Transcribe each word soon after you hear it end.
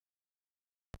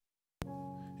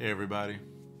Hey everybody.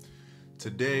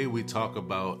 Today we talk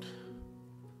about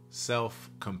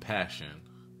self-compassion.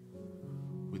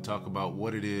 We talk about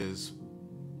what it is,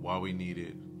 why we need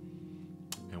it,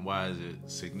 and why is it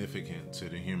significant to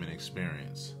the human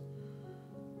experience.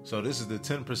 So this is the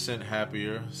 10%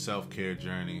 Happier Self-Care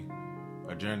Journey,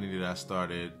 a journey that I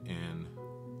started in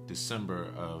December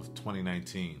of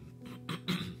 2019.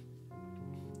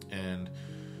 And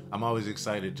I'm always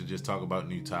excited to just talk about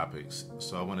new topics.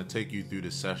 So I want to take you through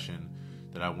the session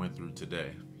that I went through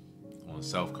today on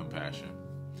self-compassion.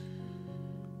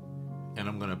 And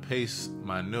I'm going to paste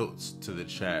my notes to the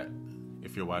chat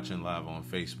if you're watching live on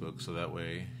Facebook, so that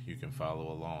way you can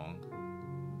follow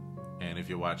along. And if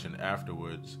you're watching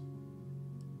afterwards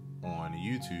on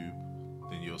YouTube,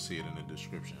 then you'll see it in the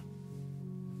description.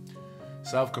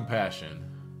 Self-compassion.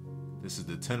 This is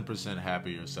the 10%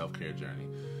 Happier Self-Care Journey.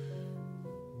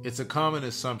 It's a common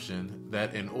assumption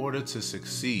that in order to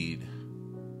succeed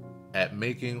at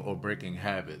making or breaking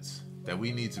habits, that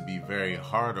we need to be very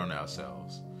hard on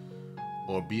ourselves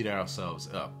or beat ourselves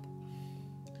up.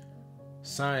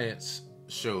 Science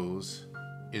shows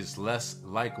it's less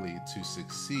likely to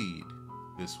succeed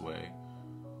this way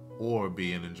or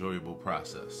be an enjoyable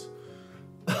process.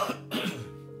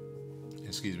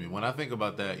 Excuse me. When I think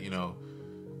about that,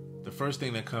 the first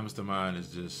thing that comes to mind is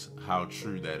just how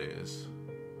true that is.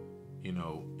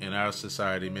 In our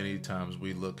society, many times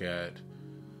we look at,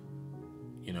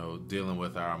 dealing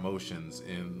with our emotions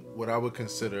in what I would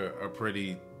consider a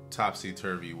pretty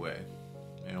topsy-turvy way.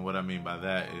 And what I mean by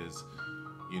that is,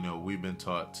 we've been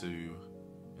taught to,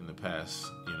 in the past,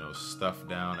 stuff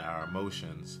down our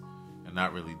emotions and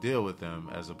not really deal with them,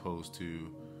 as opposed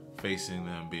to facing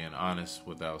them, being honest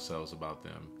with ourselves about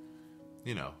them,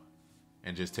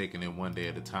 and just taking it one day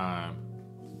at a time,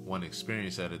 one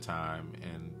experience at a time,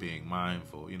 and being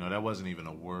mindful. That wasn't even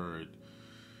a word.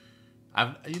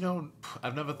 I've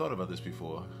never thought about this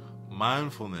before.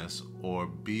 Mindfulness or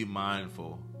be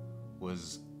mindful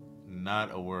was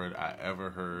not a word I ever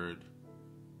heard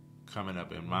coming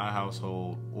up in my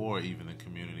household or even the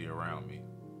community around me.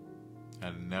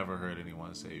 I never heard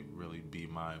anyone say really be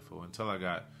mindful until I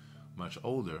got much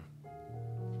older,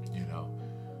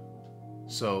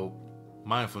 So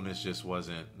mindfulness just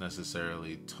wasn't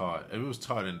necessarily taught. It was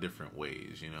taught in different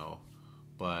ways,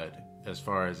 but as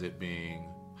far as it being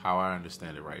how I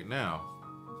understand it right now,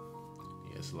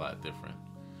 it's a lot different.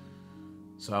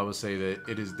 So I would say that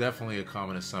it is definitely a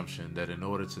common assumption that in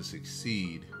order to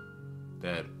succeed,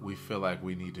 that we feel like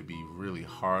we need to be really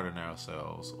hard on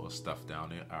ourselves or stuff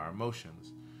down our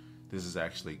emotions. This is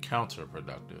actually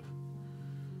counterproductive.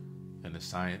 And the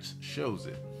science shows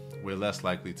it. We're less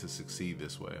likely to succeed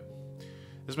this way.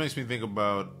 This makes me think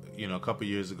about, a couple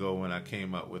years ago when I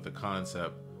came up with the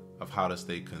concept of how to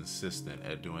stay consistent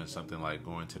at doing something like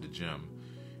going to the gym.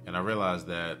 And I realized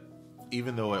that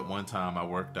even though at one time I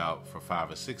worked out for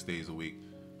 5 or 6 days a week,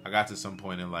 I got to some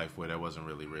point in life where that wasn't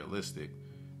really realistic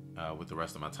with the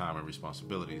rest of my time and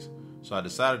responsibilities. So I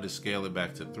decided to scale it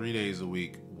back to 3 days a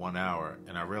week, 1 hour.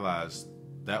 And I realized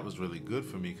that was really good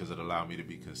for me because it allowed me to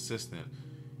be consistent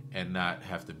and not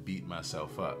have to beat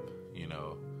myself up,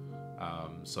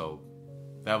 So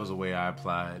that was a way I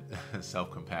applied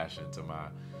self-compassion to my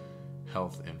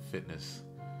health and fitness.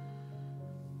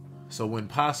 So when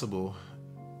possible,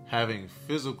 having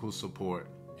physical support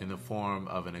in the form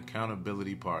of an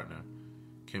accountability partner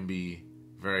can be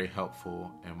very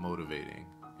helpful and motivating.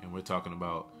 And we're talking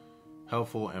about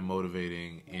helpful and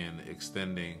motivating in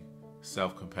extending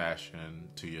self-compassion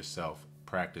to yourself,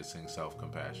 practicing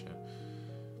self-compassion.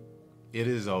 It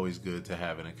is always good to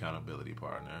have an accountability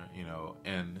partner,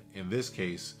 and in this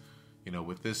case,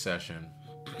 with this session,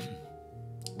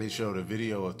 they showed a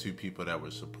video of two people that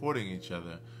were supporting each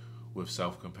other with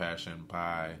self-compassion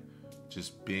by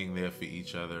just being there for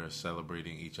each other,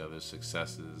 celebrating each other's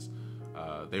successes.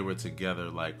 They were together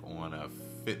like on a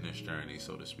fitness journey,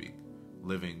 so to speak,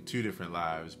 living two different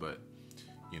lives, but,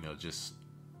 just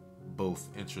both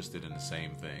interested in the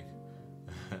same thing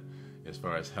as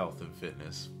far as health and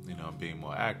fitness, and being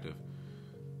more active.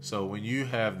 So when you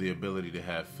have the ability to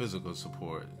have physical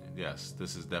support, yes,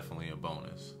 this is definitely a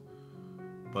bonus.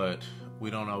 But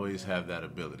we don't always have that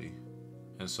ability.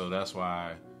 And so that's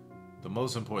why the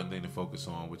most important thing to focus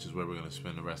on, which is where we're going to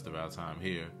spend the rest of our time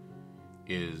here,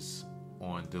 is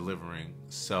on delivering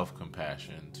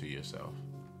self-compassion to yourself.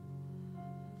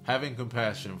 Having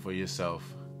compassion for yourself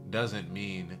doesn't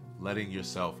mean letting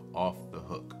yourself off the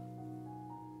hook.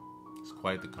 It's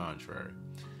quite the contrary.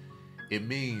 It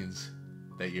means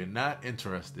that you're not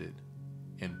interested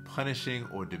in punishing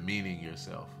or demeaning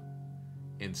yourself.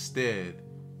 Instead,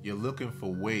 you're looking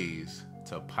for ways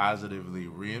to positively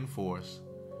reinforce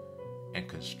and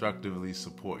constructively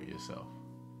support yourself.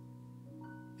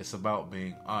 It's about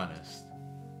being honest,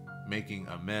 making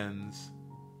amends,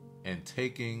 and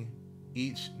taking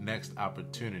each next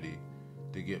opportunity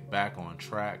to get back on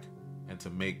track and to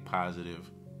make positive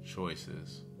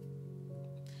choices.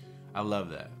 I love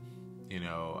that.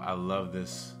 I love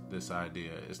this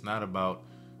idea. It's not about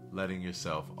letting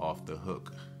yourself off the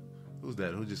hook. Who's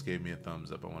that? Who just gave me a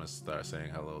thumbs up? I want to start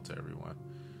saying hello to everyone.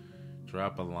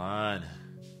 Drop a line.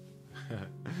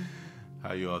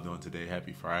 How you all doing today?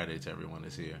 Happy Friday to everyone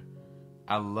that's here.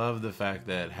 I love the fact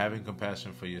that having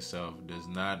compassion for yourself does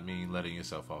not mean letting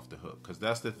yourself off the hook, because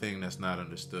that's the thing that's not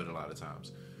understood a lot of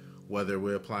times. Whether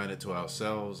we're applying it to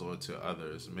ourselves or to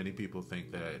others, many people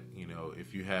think that,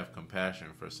 if you have compassion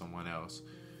for someone else,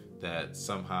 that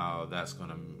somehow that's going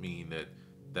to mean that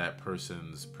that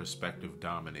person's perspective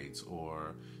dominates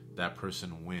or that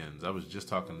person wins. I was just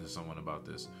talking to someone about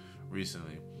this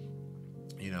recently.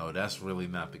 That's really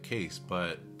not the case.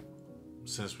 But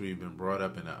since we've been brought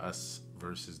up in a us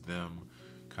versus them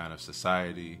kind of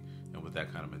society and with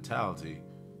that kind of mentality,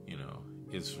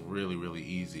 it's really, really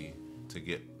easy to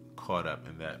get caught up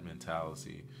in that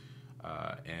mentality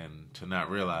and to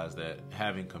not realize that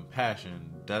having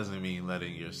compassion doesn't mean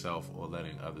letting yourself or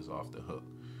letting others off the hook.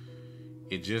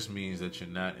 It just means that you're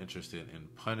not interested in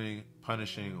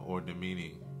punishing or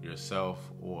demeaning yourself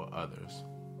or others.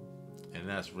 And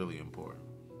that's really important.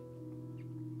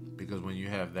 Because when you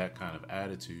have that kind of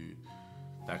attitude,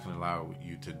 that can allow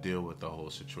you to deal with the whole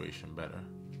situation better.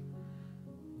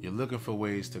 You're looking for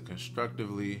ways to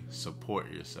constructively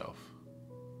support yourself.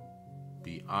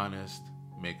 Be honest,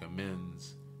 make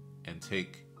amends, and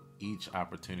take each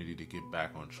opportunity to get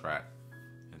back on track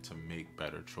and to make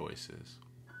better choices.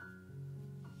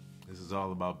 This is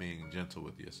all about being gentle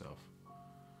with yourself.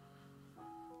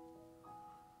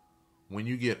 When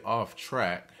you get off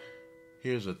track,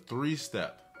 here's a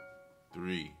 3-step.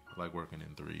 I like working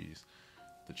in threes.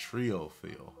 The trio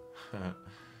feel.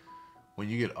 When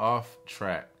you get off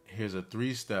track, here's a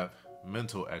 3-step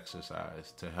mental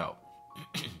exercise to help.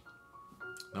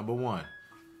 Number 1,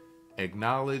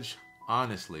 acknowledge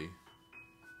honestly,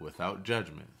 without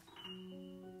judgment,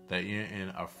 that you're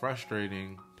in a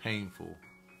frustrating, painful,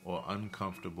 or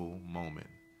uncomfortable moment.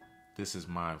 This is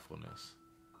mindfulness.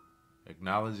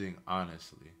 Acknowledging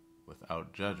honestly,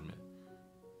 without judgment.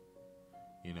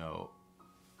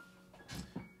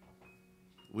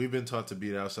 We've been taught to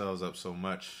beat ourselves up so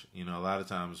much. A lot of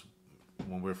times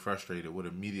when we're frustrated, what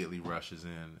immediately rushes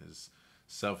in is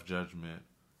self-judgment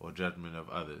or judgment of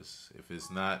others. If it's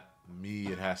not me,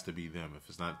 it has to be them. If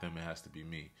it's not them, it has to be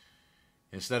me.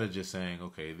 Instead of just saying,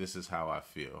 okay, this is how I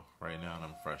feel. Right now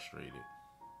I'm frustrated.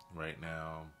 Right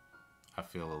now I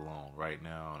feel alone. Right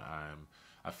now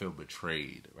I feel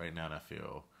betrayed. Right now I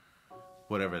feel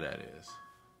whatever that is.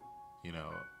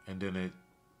 And then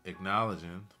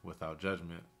acknowledging without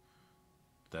judgment,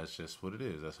 that's just what it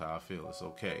is. That's how I feel. It's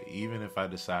okay. Even if I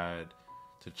decide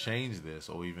to change this,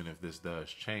 or even if this does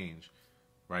change,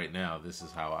 right now, this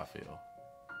is how I feel.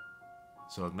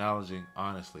 So acknowledging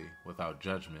honestly, without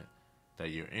judgment, that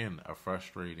you're in a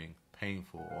frustrating,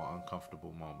 painful, or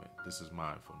uncomfortable moment. This is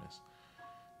mindfulness.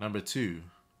 Number 2,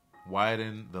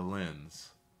 widen the lens.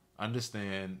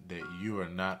 Understand that you are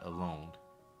not alone.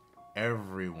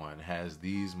 Everyone has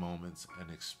these moments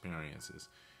and experiences.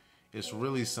 It's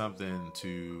really something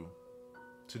to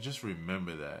just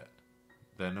remember that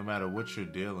no matter what you're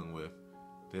dealing with,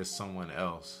 there's someone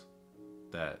else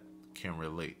that can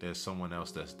relate. There's someone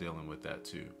else that's dealing with that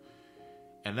too.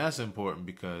 And that's important,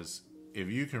 because if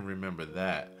you can remember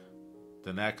that,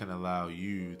 then that can allow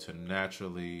you to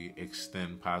naturally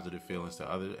extend positive feelings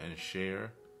to others and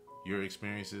share your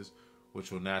experiences,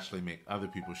 which will naturally make other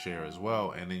people share as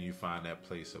well. And then you find that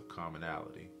place of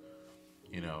commonality,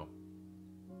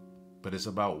 But it's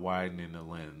about widening the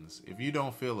lens. If you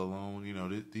don't feel alone,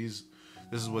 this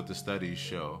is what the studies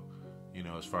show,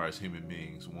 as far as human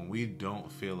beings. When we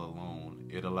don't feel alone,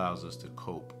 it allows us to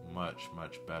cope much,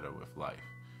 much better with life.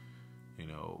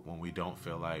 When we don't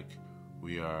feel like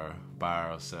we are by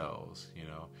ourselves,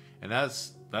 And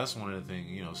that's one of the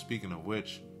things, speaking of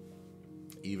which,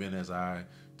 even as I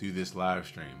do this live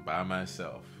stream by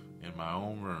myself in my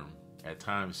own room, at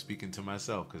times speaking to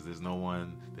myself, because there's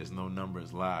no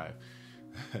numbers live.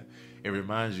 It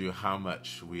reminds you how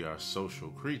much we are social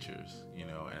creatures,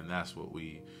 and that's what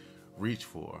we reach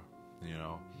for,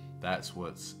 that's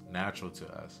what's natural to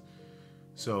us.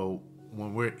 So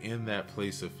when we're in that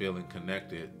place of feeling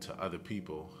connected to other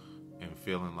people and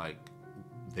feeling like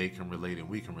they can relate and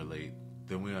we can relate,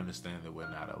 then we understand that we're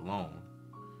not alone.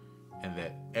 And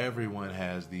that everyone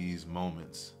has these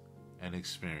moments and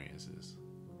experiences.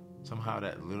 somehow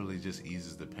that literally just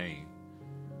eases the pain.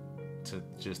 To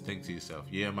just think to yourself,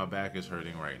 yeah, my back is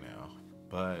hurting right now,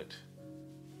 but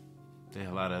there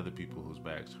are a lot of other people whose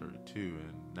backs hurt too,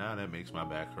 and now that makes my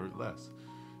back hurt less.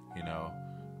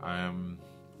 I am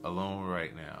alone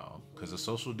right now because of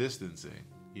social distancing.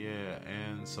 Yeah,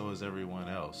 and so is everyone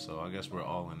else. So I guess we're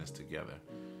all in this together.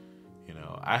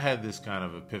 I had this kind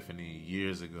of epiphany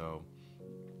years ago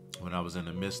when I was in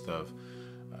the midst of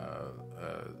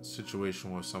a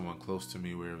situation with someone close to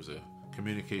me where it was a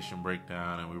communication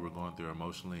breakdown and we were going through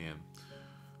emotionally. And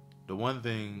the one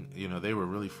thing, they were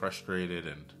really frustrated,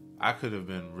 and I could have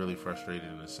been really frustrated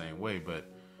in the same way.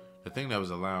 But the thing that was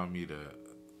allowing me to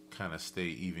kind of stay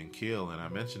even keel, and I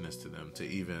mentioned this to them, to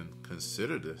even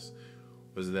consider this,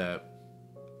 was that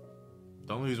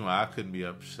the only reason why I couldn't be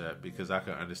upset, because I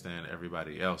could understand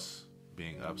everybody else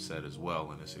being upset as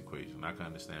well in this equation. I could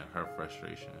understand her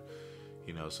frustration,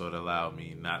 so it allowed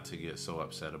me not to get so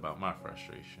upset about my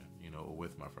frustration,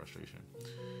 with my frustration.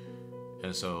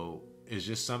 And so it's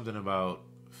just something about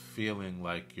feeling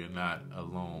like you're not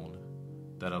alone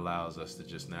that allows us to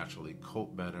just naturally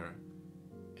cope better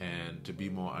and to be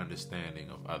more understanding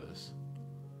of others.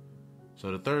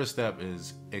 So the third step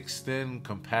is extend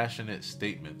compassionate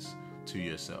statements to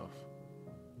yourself.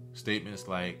 Statements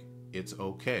like, it's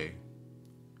okay.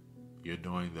 You're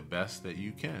doing the best that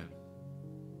you can.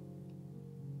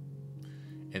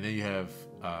 And then you have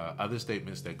other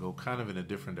statements that go kind of in a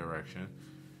different direction.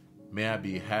 May I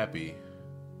be happy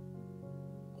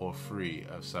or free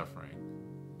of suffering.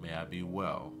 May I be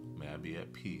well. May I be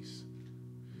at peace.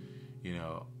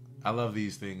 I love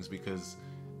these things because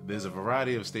there's a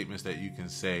variety of statements that you can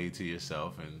say to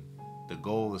yourself, and the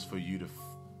goal is for you to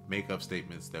make up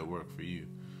statements that work for you.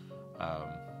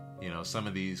 Some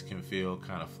of these can feel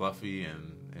kind of fluffy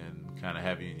and kind of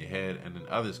heavy in your head, and then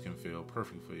others can feel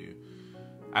perfect for you.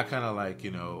 I kind of like,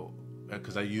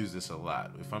 because I use this a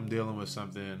lot. If I'm dealing with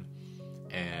something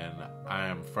and I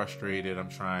am frustrated, I'm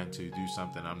trying to do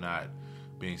something, I'm not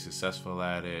being successful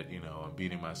at it, I'm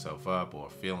beating myself up or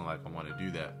feeling like I want to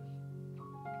do that,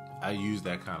 I use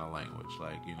that kind of language,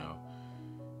 like,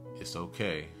 it's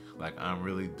okay. Like, I'm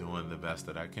really doing the best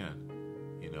that I can,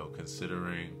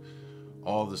 considering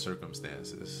all the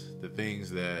circumstances, the things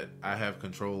that I have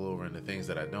control over and the things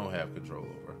that I don't have control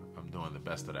over. I'm doing the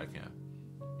best that I can,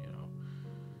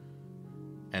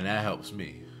 and that helps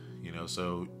me,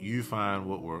 so you find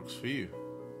what works for you.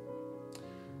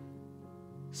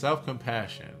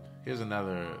 Self-compassion. Here's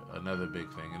another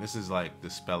big thing, and this is like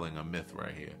dispelling a myth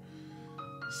right here.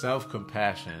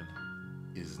 Self-compassion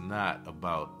is not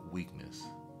about weakness.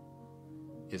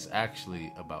 It's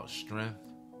actually about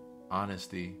strength,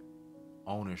 honesty,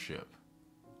 ownership,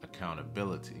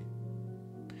 accountability,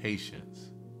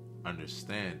 patience,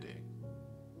 understanding,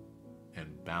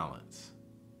 and balance.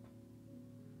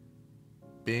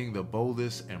 Being the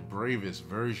boldest and bravest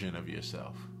version of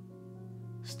yourself,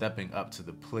 stepping up to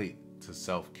the plate to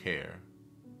self-care,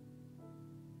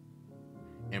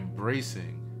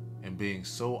 embracing and being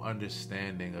so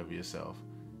understanding of yourself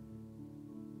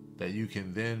that you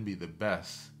can then be the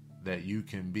best that you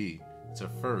can be to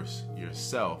first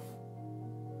yourself,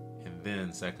 and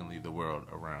then secondly the world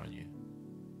around you.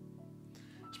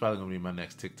 It's probably going to be my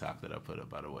next TikTok that I put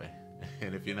up, by the way.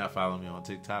 And if you're not following me on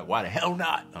TikTok, why the hell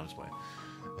not? I'm just playing.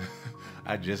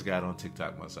 I just got on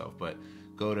TikTok myself, but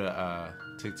go to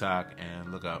TikTok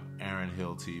and look up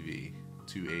aaronhilltv,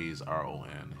 2 A's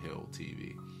RON Hill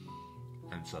TV.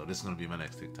 And so this is going to be my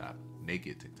next TikTok,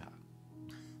 naked TikTok.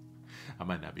 I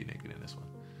might not be naked in this one.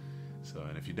 So,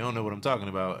 and if you don't know what I'm talking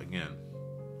about, again,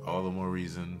 all the more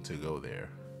reason to go there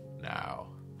now.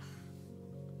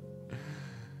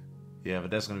 Yeah,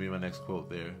 but that's going to be my next quote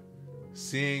there.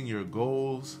 Seeing your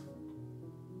goals,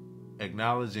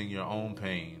 acknowledging your own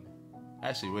pain.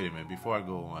 Actually, wait a minute. Before I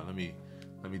go on, let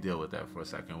me deal with that for a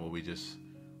second.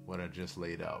 What I just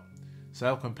laid out.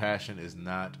 Self-compassion is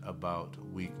not about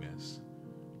weakness.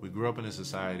 We grew up in a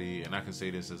society, and I can say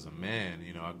this as a man,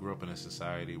 I grew up in a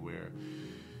society where,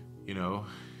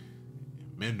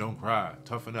 men don't cry,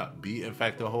 toughen up. In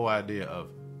fact, the whole idea of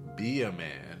be a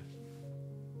man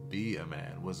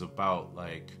was about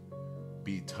like,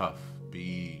 be tough,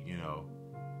 be,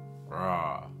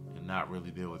 raw, and not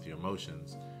really deal with your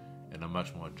emotions in a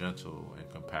much more gentle and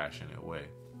compassionate way.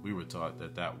 We were taught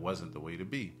that wasn't the way to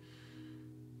be.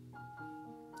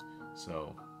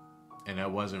 So, and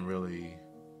that wasn't really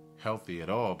healthy at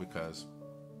all, because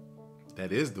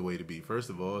that is the way to be.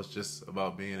 First of all, it's just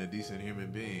about being a decent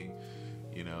human being,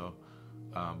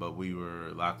 but we were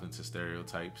locked into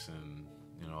stereotypes and,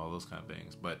 all those kind of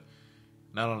things. But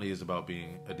not only is it about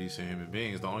being a decent human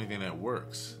being, it's the only thing that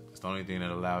works It's the only thing that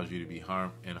allows you to be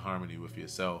in harmony with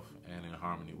yourself and in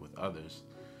harmony with others.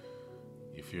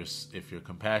 If you're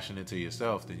compassionate to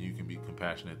yourself, then you can be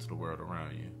compassionate to the world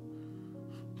around you.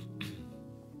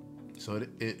 So it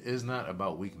is not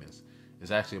about weakness.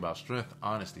 It's actually about strength,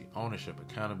 honesty, ownership,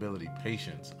 accountability,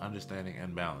 patience, understanding,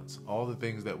 and balance. All the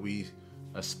things that we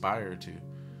aspire to.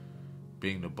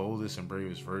 Being the boldest and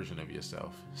bravest version of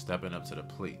yourself, stepping up to the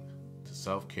plate, to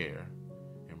self-care,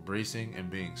 embracing and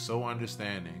being so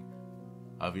understanding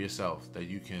of yourself that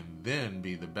you can then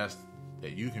be the best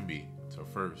that you can be. So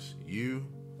first you,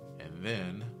 and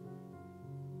then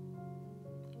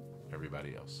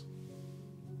everybody else.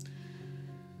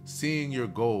 Seeing your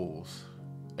goals,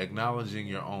 acknowledging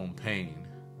your own pain,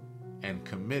 and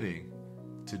committing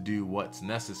to do what's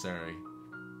necessary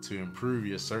to improve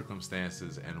your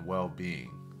circumstances and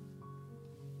well-being.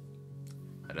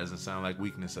 That doesn't sound like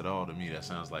weakness at all to me. That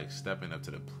sounds like stepping up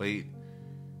to the plate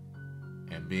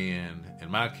and being,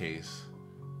 in my case,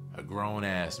 a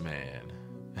grown-ass man.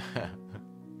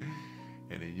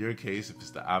 And in your case, if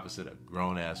it's the opposite, a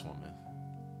grown-ass woman.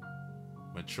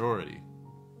 Maturity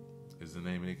is the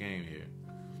name of the game here.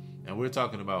 And we're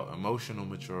talking about emotional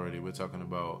maturity. We're talking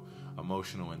about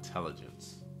emotional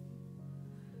intelligence.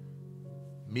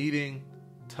 Meeting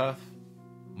tough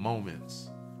moments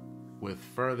with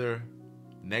further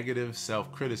negative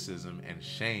self-criticism and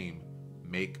shame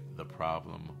make the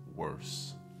problem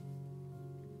worse.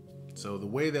 So the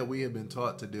way that we have been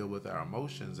taught to deal with our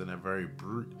emotions in a very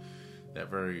brute, that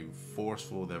very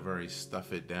forceful, that very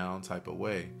stuff it down type of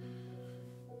way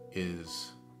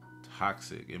is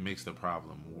toxic. It makes the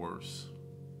problem worse.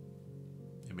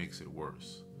 It makes it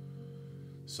worse.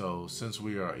 So since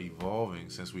we are evolving,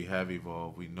 since we have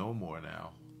evolved, we know more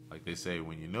now. Like they say,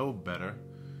 when you know better,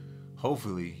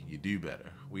 hopefully you do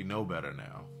better. We know better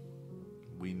now.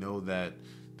 We know that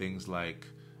things like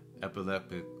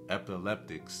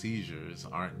epileptic seizures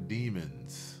aren't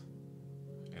demons.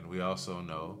 And we also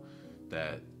know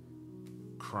that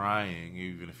crying,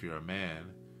 even if you're a man,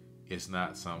 it's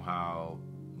not somehow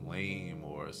lame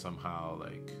or somehow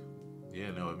like,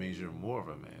 it means you're more of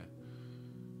a man.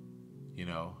 You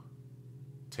know,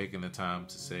 taking the time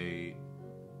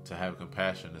to have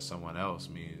compassion to someone else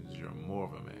means you're more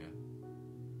of a man.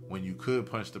 When you could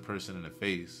punch the person in the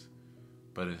face,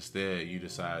 but instead you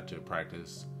decide to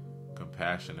practice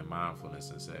compassion and mindfulness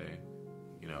and say,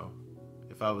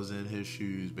 if I was in his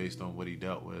shoes based on what he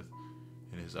dealt with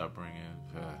in his upbringing,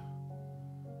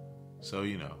 so,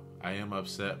 I am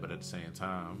upset, but at the same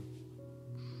time,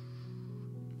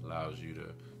 it allows you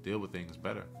to deal with things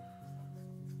better.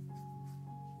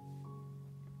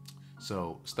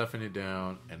 So stuffing it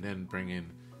down and then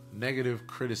bringing negative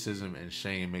criticism and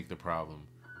shame make the problem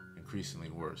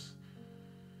increasingly worse.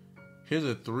 Here's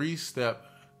a 3-step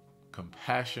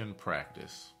compassion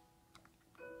practice.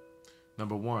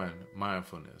 Number 1,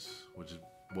 mindfulness, which is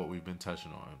what we've been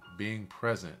touching on. Being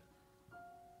present,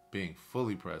 being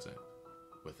fully present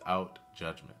without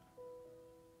judgment.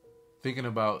 Thinking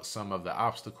about some of the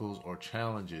obstacles or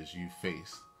challenges you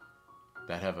face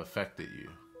that have affected you.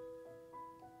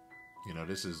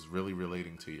 This is really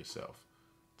relating to yourself.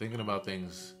 Thinking about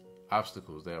things,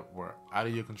 obstacles that were out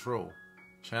of your control,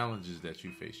 challenges that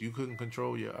you faced. You couldn't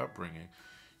control your upbringing.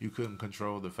 You couldn't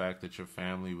control the fact that your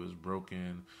family was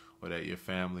broken or that your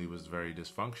family was very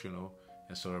dysfunctional,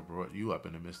 and so it brought you up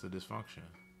in the midst of dysfunction.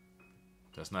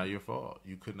 That's not your fault.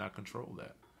 You could not control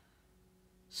that.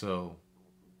 So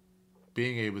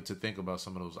being able to think about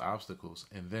some of those obstacles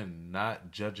and then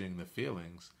not judging the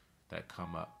feelings that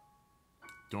come up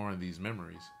during these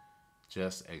memories,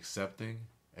 just accepting,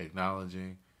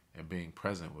 acknowledging, and being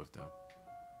present with them.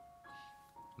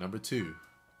 Number 2,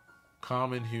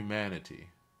 common humanity.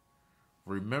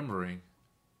 Remembering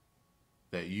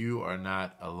that you are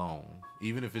not alone.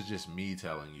 Even if it's just me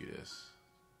telling you this,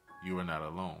 you are not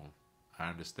alone. I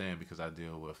understand because I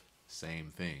deal with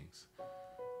same things.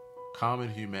 Common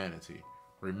humanity.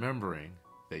 Remembering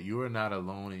that you are not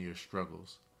alone in your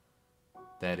struggles,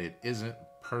 that it isn't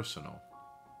personal,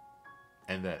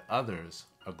 and that others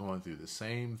are going through the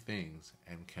same things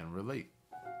and can relate.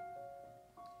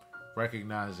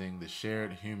 Recognizing the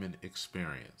shared human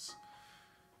experience.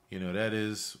 That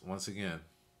is, once again,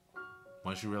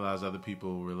 once you realize other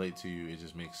people relate to you, it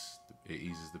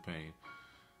eases the pain.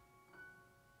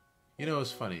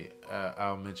 It's funny.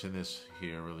 I'll mention this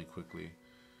here really quickly,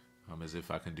 as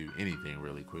if I can do anything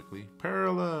really quickly.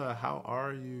 Perla, how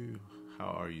are you? How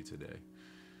are you today?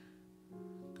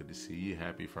 Good to see you.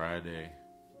 Happy Friday.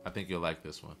 I think you'll like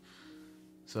this one.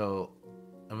 So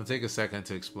I'm going to take a second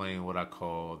to explain what I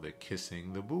call the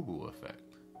kissing the boo-boo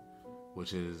effect,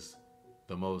 which is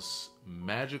the most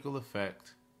magical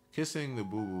effect Kissing the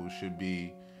boo-boo should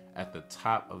be at the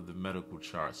top of the medical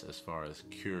charts as far as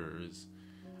cures.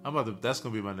 That's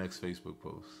gonna be my next Facebook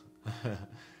post.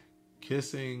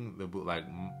 Kissing the boo, like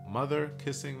mother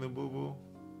kissing the boo-boo,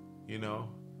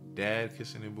 dad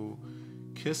kissing the boo.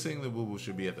 Kissing the boo-boo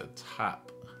should be at the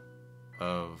top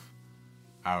of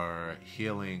our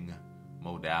healing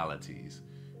modalities.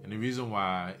 And the reason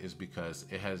why is because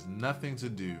it has nothing to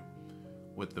do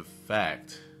with the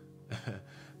fact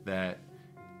that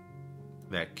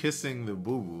kissing the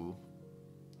boo-boo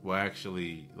will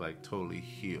actually like totally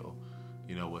heal,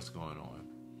 what's going on.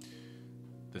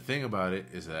 The thing about it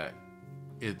is that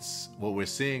it's what we're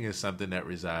seeing is something that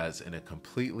resides in a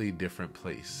completely different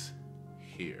place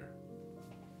here.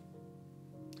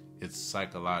 It's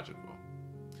psychological.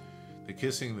 The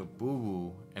kissing the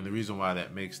boo-boo, and the reason why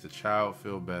that makes the child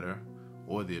feel better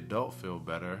or the adult feel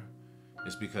better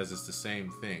is because it's the same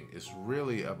thing. It's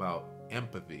really about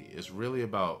empathy. It's really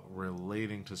about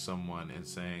relating to someone and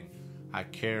saying, I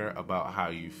care about how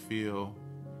you feel,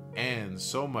 and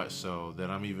so much so that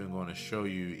I'm even going to show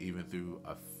you even through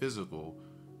a physical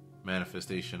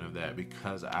manifestation of that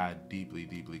because I deeply,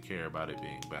 deeply care about it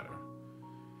being better.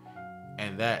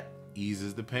 And that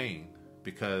eases the pain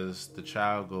because the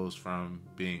child goes from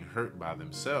being hurt by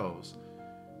themselves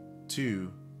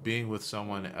to being with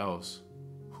someone else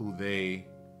who they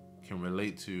can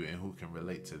relate to and who can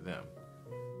relate to them.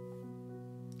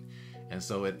 And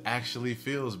so it actually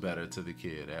feels better to the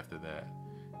kid after that.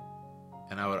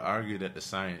 And I would argue that the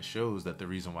science shows that the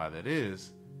reason why that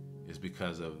is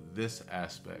because of this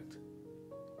aspect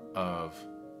of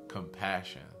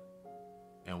compassion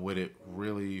and what it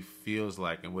really feels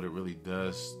like and what it really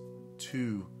does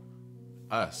to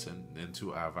us and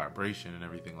to our vibration and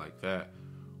everything like that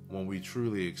when we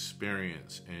truly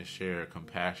experience and share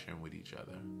compassion with each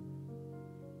other.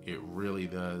 It really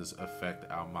does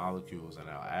affect our molecules and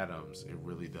our atoms. It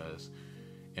really does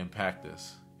impact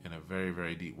us in a very,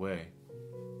 very deep way.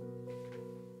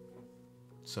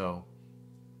 So,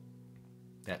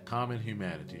 that common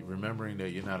humanity, remembering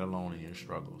that you're not alone in your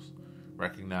struggles,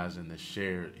 recognizing the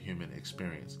shared human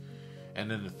experience. And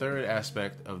then the third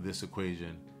aspect of this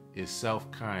equation is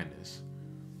self-kindness,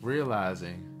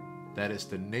 realizing that it's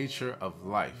the nature of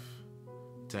life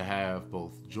to have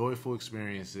both joyful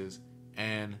experiences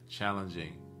and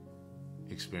challenging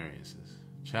experiences,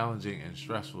 challenging and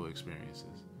stressful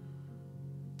experiences.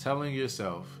 Telling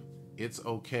yourself it's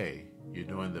okay, you're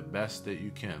doing the best that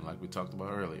you can, like we talked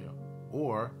about earlier,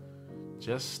 or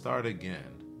just start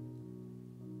again,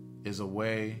 is a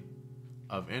way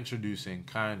of introducing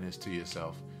kindness to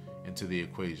yourself into the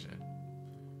equation.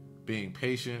 Being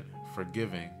patient,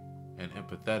 forgiving, and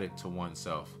empathetic to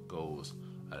oneself goes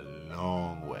a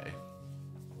long way.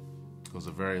 Goes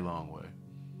a very long way.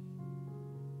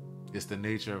 It's the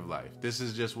nature of life. This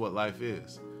is just what life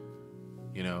is.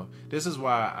 This is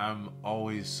why I'm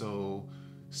always so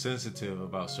sensitive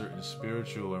about certain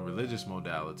spiritual and religious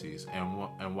modalities,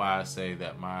 and why I say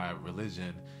that my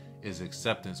religion is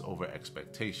acceptance over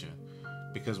expectation.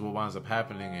 Because what winds up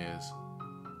happening is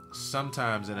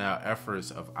sometimes in our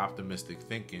efforts of optimistic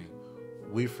thinking,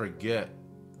 we forget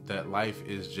that life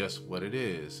is just what it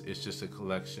is. It's just a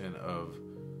collection of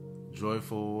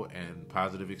joyful and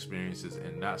positive experiences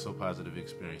and not so positive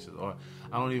experiences. Or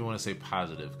I don't even want to say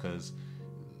positive because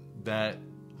that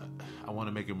I want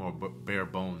to make it more bare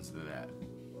bones than that.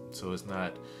 So it's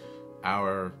not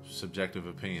our subjective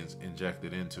opinions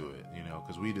injected into it,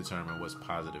 because we determine what's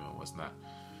positive and what's not.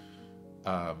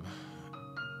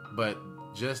 But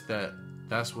just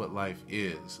that's what life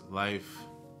is. Life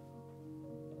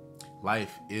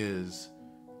is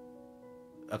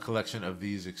a collection of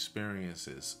these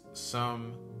experiences,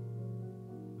 some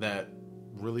that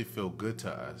really feel good to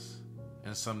us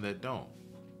and some that don't.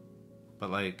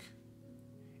 But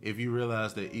if you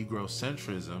realize that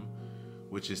egocentrism,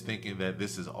 which is thinking that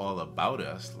this is all about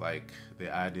us, like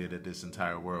the idea that this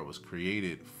entire world was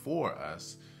created for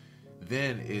us,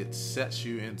 then it sets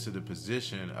you into the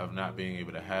position of not being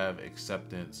able to have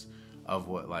acceptance of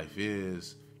what life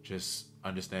is. Just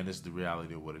understand this is the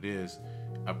reality of what it is.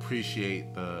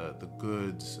 Appreciate the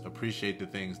goods, appreciate the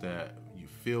things that you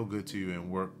feel good to you and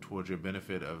work towards your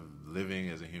benefit of living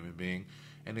as a human being,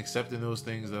 and accepting those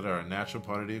things that are a natural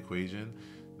part of the equation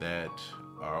that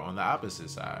are on the opposite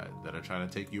side, that are trying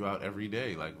to take you out every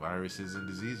day, like viruses and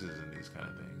diseases and these kind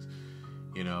of things.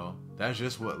 That's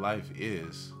just what life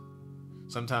is.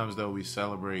 Sometimes, though, we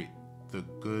celebrate the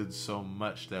good so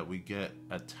much that we get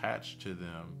attached to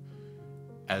them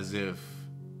as if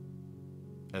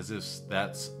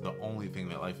that's the only thing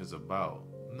that life is about.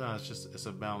 No, it's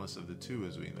a balance of the two,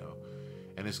 as we know.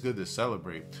 And it's good to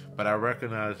celebrate. But I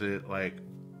recognize it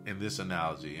in this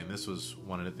analogy, and this was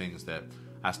one of the things that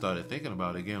I started thinking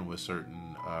about again with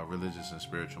certain religious and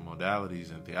spiritual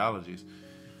modalities and theologies.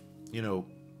 You know,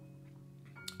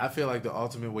 I feel like the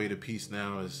ultimate way to peace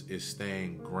now is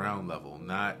staying ground level,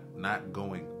 not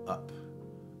going up,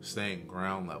 staying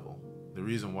ground level. The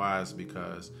reason why is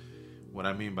because what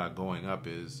I mean by going up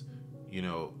is, you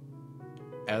know,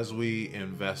 as we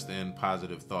invest in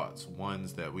positive thoughts,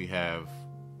 ones that we have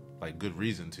like good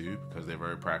reason to, because they're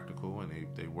very practical and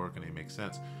they work and they make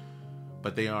sense,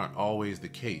 but they aren't always the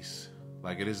case.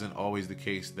 Like, it isn't always the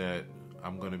case that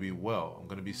I'm going to be well, I'm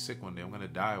going to be sick one day, I'm going to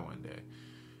die one day.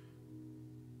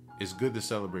 It's good to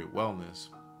celebrate wellness,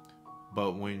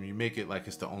 but when you make it like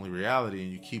it's the only reality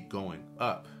and you keep going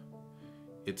up,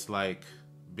 it's like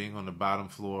being on the bottom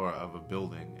floor of a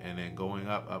building and then going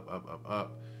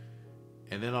up,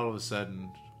 and then all of a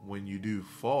sudden, when you do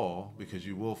fall, because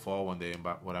you will fall one day, and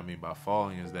what I mean by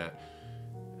falling is that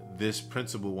this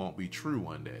principle won't be true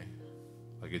one day.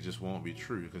 Like, it just won't be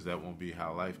true, because that won't be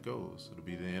how life goes. It'll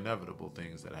be the inevitable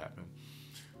things that happen.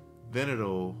 Then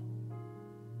it'll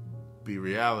be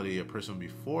reality. A person will be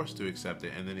forced to accept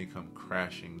it, and then they come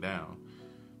crashing down,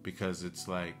 because it's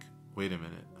like, wait a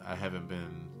minute, I haven't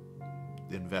been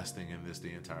investing in this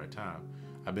the entire time.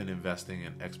 I've been investing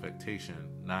in expectation,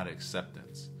 not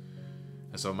acceptance.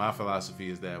 And so my philosophy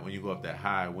is that when you go up that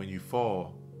high, when you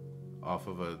fall off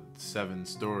of a 7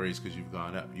 stories because you've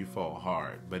gone up, you fall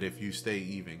hard. But if you stay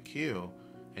even keel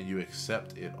and you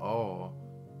accept it all,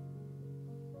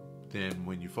 then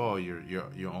when you fall,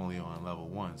 you're only on level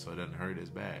 1, so it doesn't hurt as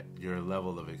bad. Your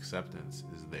level of acceptance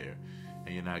is there,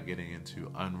 and you're not getting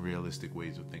into unrealistic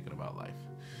ways of thinking about life.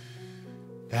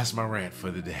 That's my rant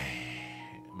for the day.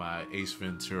 My Ace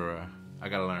Ventura. I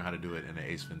gotta learn how to do it in an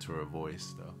Ace Ventura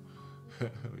voice, though.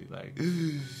 Be like,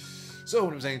 so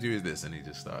what I'm saying to you is this, and he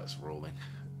just starts rolling.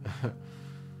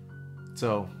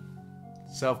 So,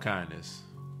 self-kindness.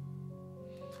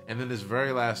 And then this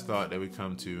very last thought that we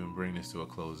come to and bring this to a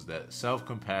close, that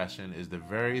self-compassion is the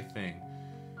very thing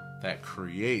that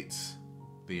creates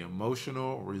the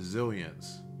emotional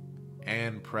resilience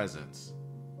and presence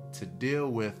to deal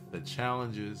with the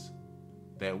challenges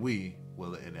that we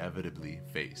will inevitably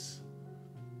face.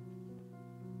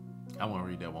 I want to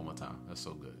read that one more time. That's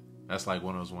so good. That's like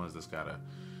one of those ones that's gotta,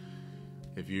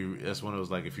 that's one of those,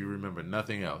 like, if you remember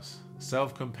nothing else,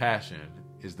 self-compassion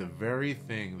is the very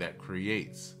thing that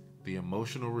creates the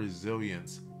emotional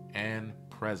resilience and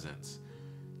presence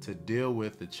to deal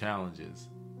with the challenges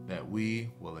that we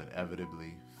will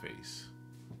inevitably face.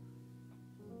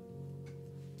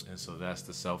 And so that's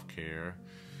the self-care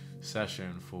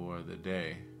session for the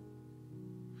day.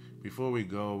 Before we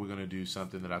go, we're going to do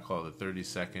something that I call the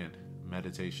 30-second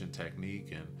meditation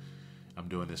technique. And I'm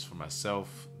doing this for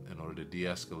myself in order to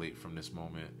de-escalate from this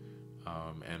moment.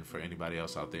 And for anybody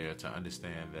else out there to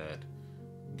understand that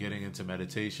getting into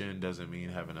meditation doesn't mean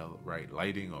having the right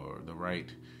lighting or the right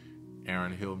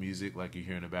Aaron Hill music like you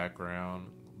hear in the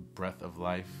background. Breath of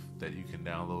Life that you can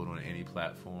download on any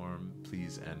platform,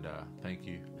 please, and thank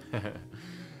you.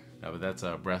 But that's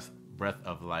a Breath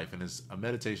of Life, and it's a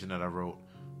meditation that I wrote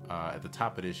at the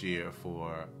top of this year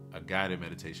for a guided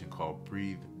meditation called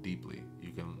Breathe Deeply.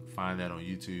 You can find that on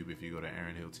YouTube if you go to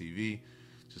aaronhilltv.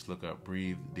 Just look up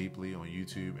Breathe Deeply on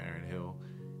YouTube, Aaron Hill,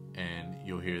 and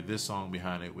you'll hear this song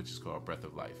behind it, which is called Breath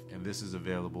of Life. And this is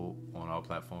available on all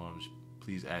platforms.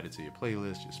 Please add it to your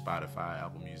playlist, your Spotify,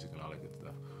 Apple Music, and all that good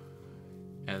stuff.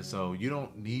 And so you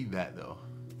don't need that, though,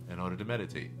 in order to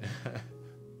meditate.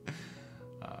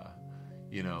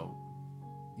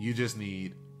 You just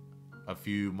need a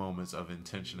few moments of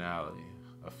intentionality,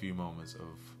 a few moments of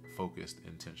focused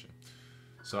intention.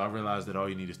 So I realized that all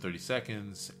you need is 30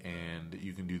 seconds, and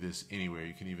you can do this anywhere.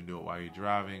 You can even do it while you're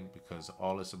driving, because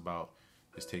all it's about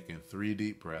is taking 3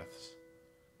 deep breaths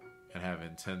and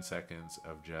having 10 seconds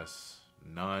of just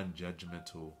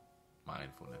non-judgmental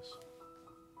mindfulness.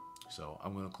 So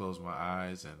I'm going to close my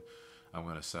eyes and I'm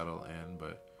going to settle in,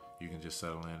 but you can just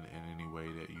settle in any way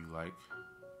that you like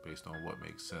based on what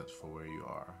makes sense for where you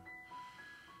are.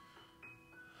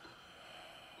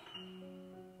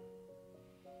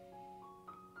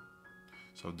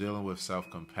 So dealing with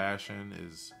self-compassion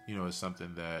is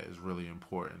something that is really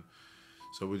important.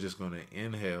 So we're just going to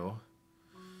inhale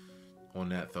on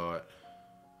that thought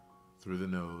through the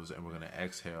nose, and we're going to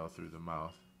exhale through the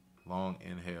mouth. Long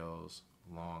inhales,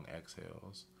 long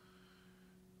exhales.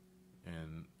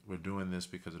 And we're doing this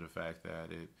because of the fact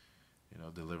that it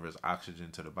delivers oxygen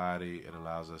to the body. It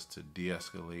allows us to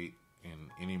de-escalate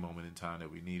in any moment in time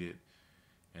that we need it.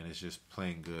 And it's just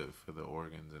plain good for the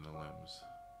organs and the limbs.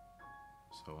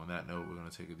 So on that note, we're going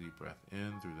to take a deep breath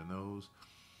in through the nose.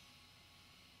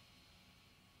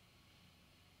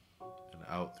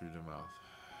 out through the mouth.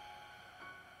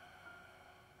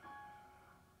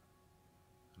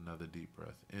 Another deep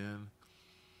breath in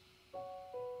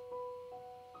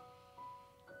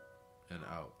and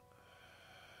out.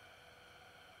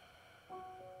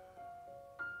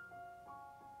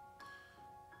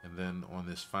 And then on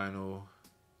this final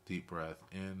deep breath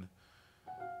in,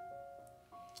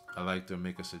 I like to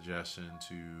make a suggestion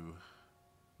to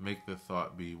make the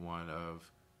thought be one of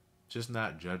just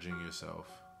not judging yourself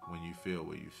when you feel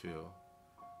what you feel.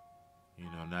 You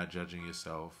know, not judging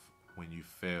yourself when you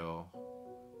fail,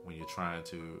 when you're trying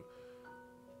to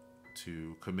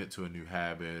commit to a new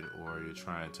habit, or you're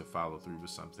trying to follow through with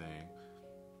something.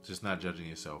 Just not judging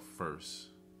yourself first.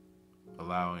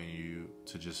 Allowing you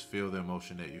to just feel the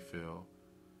emotion that you feel,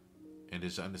 and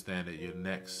just understand that your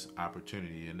next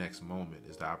opportunity, your next moment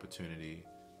is the opportunity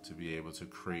to be able to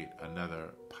create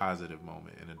another positive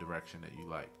moment in a direction that you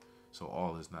like. So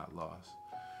all is not lost.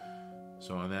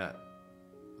 So on that,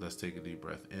 let's take a deep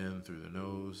breath in through the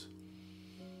nose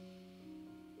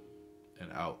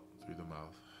and out through the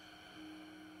mouth.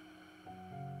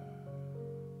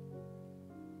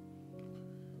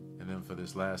 And then for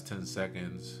this last 10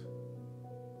 seconds,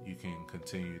 you can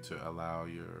continue to allow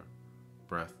your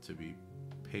breath to be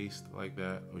paced like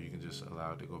that, or you can just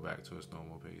allow it to go back to its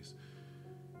normal pace.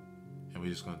 And we're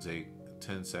just going to take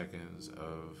 10 seconds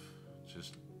of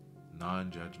just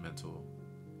non-judgmental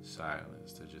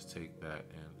silence to just take that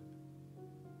in.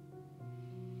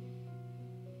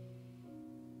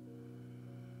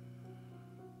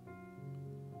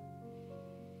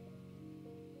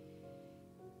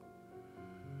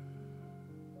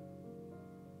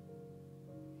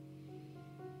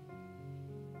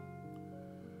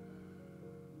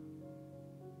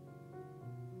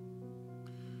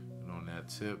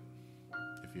 Tip,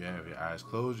 if you have your eyes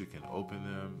closed, you can open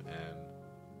them, and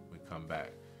we come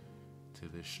back to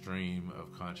this stream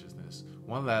of consciousness.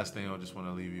 One last thing I just want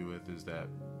to leave you with is that,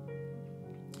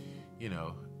 you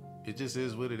know, it just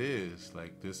is what it is.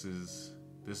 Like, this is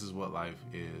what life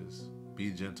is.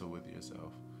 Be gentle with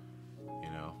yourself.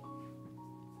 You know,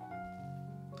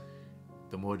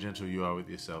 the more gentle you are with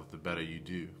yourself, the better you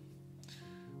do.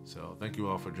 So thank you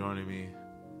all for joining me.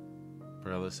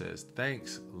 Perla says,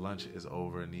 thanks, lunch is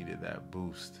over, needed that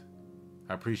boost.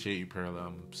 I appreciate you, Perla.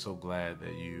 I'm so glad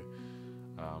that you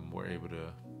were able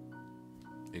to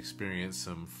experience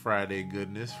some Friday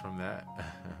goodness from that.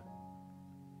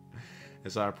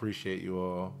 And so I appreciate you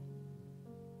all.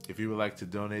 If you would like to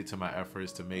donate to my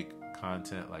efforts to make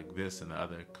content like this and the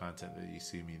other content that you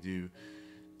see me do,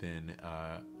 then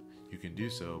you can do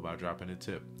so by dropping a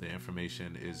tip. The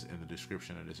information is in the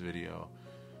description of this video.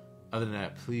 Other than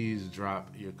that, please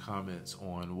drop your comments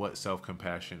on what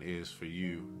self-compassion is for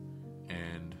you,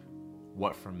 and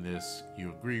what from this you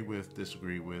agree with,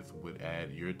 disagree with, would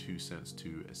add your 2 cents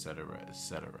to, etc.,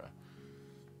 etc.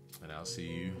 And I'll see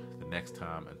you the next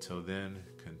time. Until then,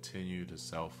 continue to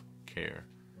self-care.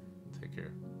 Take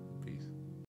care.